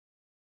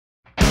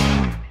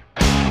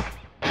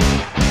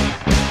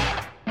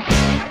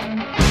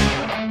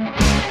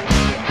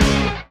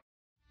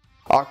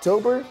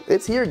October,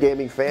 it's here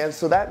gaming fans,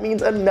 so that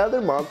means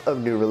another month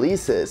of new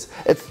releases.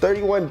 It's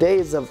 31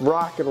 days of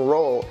rock and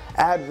roll,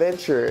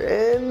 adventure,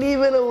 and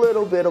even a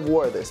little bit of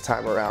war this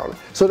time around.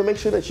 So to make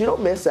sure that you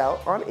don't miss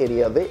out on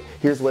any of it,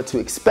 here's what to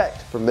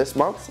expect from this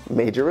month's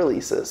major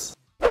releases.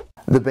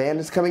 The band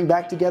is coming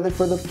back together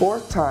for the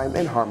 4th time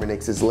in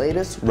Harmonix's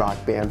latest,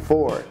 Rock Band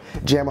 4.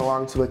 Jam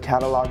along to a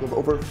catalog of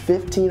over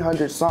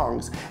 1,500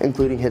 songs,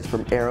 including hits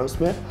from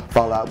Aerosmith,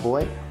 Fall Out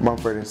Boy,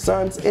 Mumford &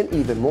 Sons, and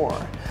even more.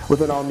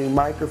 With an all-new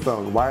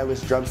microphone,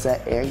 wireless drum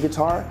set, and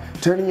guitar,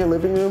 turning your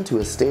living room to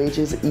a stage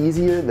is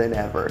easier than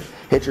ever.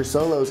 Hit your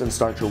solos and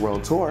start your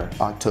world tour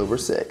October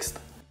 6th.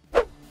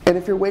 And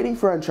if you're waiting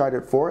for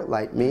Uncharted 4,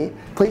 like me,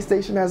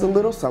 PlayStation has a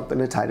little something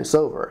to tide us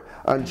over.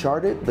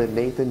 Uncharted, the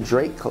Nathan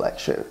Drake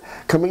Collection.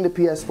 Coming to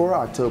PS4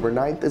 October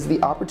 9th is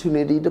the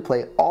opportunity to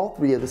play all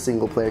 3 of the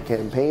single-player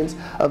campaigns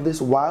of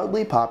this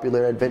wildly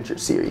popular adventure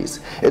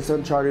series. It's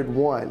Uncharted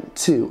 1,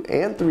 2,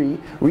 and 3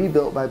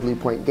 rebuilt by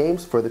Bluepoint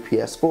Games for the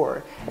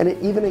PS4, and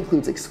it even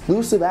includes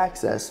exclusive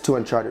access to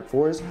Uncharted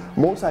 4's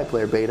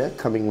multiplayer beta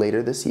coming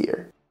later this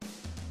year.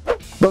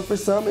 But for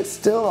some, it's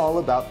still all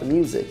about the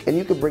music, and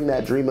you can bring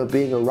that dream of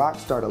being a rock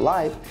star to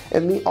life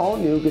in the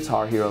all-new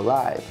Guitar Hero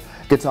Live.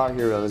 Guitar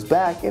Hero is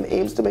back and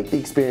aims to make the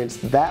experience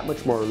that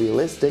much more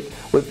realistic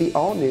with the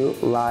all-new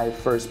live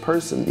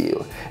first-person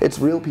view. It's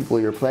real people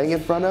you're playing in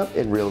front of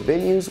in real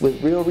venues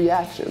with real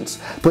reactions.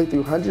 Play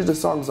through hundreds of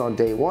songs on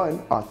day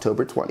 1,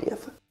 October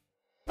 20th.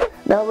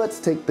 Now let's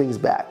take things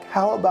back.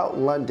 How about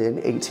London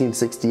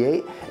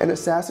 1868 and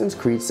Assassin's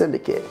Creed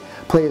Syndicate?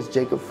 Play as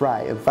Jacob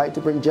Fry and fight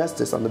to bring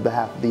justice on the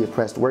behalf of the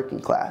oppressed working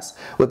class,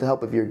 with the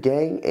help of your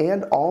gang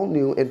and all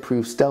new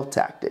improved stealth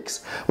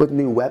tactics. With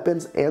new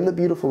weapons and the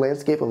beautiful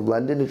landscape of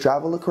London to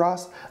travel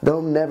across,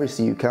 they'll never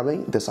see you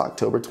coming this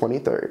October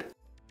 23rd.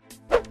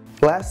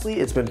 Lastly,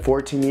 it's been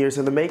 14 years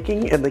in the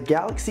making, and the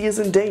galaxy is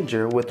in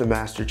danger with the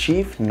Master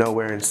Chief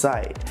nowhere in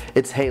sight.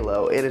 It's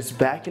Halo, and it's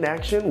back in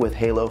action with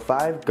Halo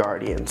 5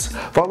 Guardians.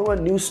 Follow a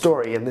new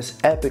story in this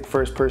epic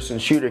first-person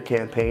shooter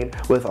campaign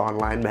with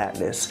online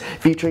madness.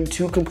 Featuring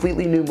 2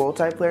 completely new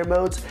multiplayer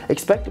modes,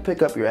 expect to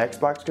pick up your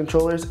Xbox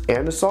controllers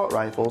and assault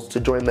rifles to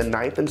join the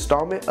 9th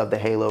installment of the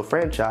Halo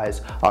franchise,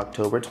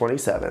 October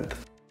 27th.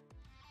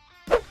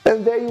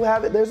 And there you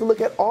have it. There's a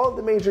look at all of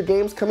the major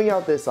games coming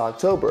out this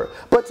October.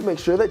 But to make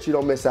sure that you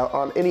don't miss out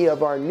on any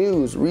of our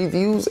news,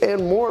 reviews,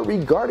 and more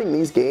regarding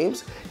these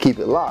games, keep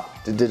it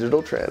locked to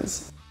Digital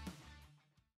Trends.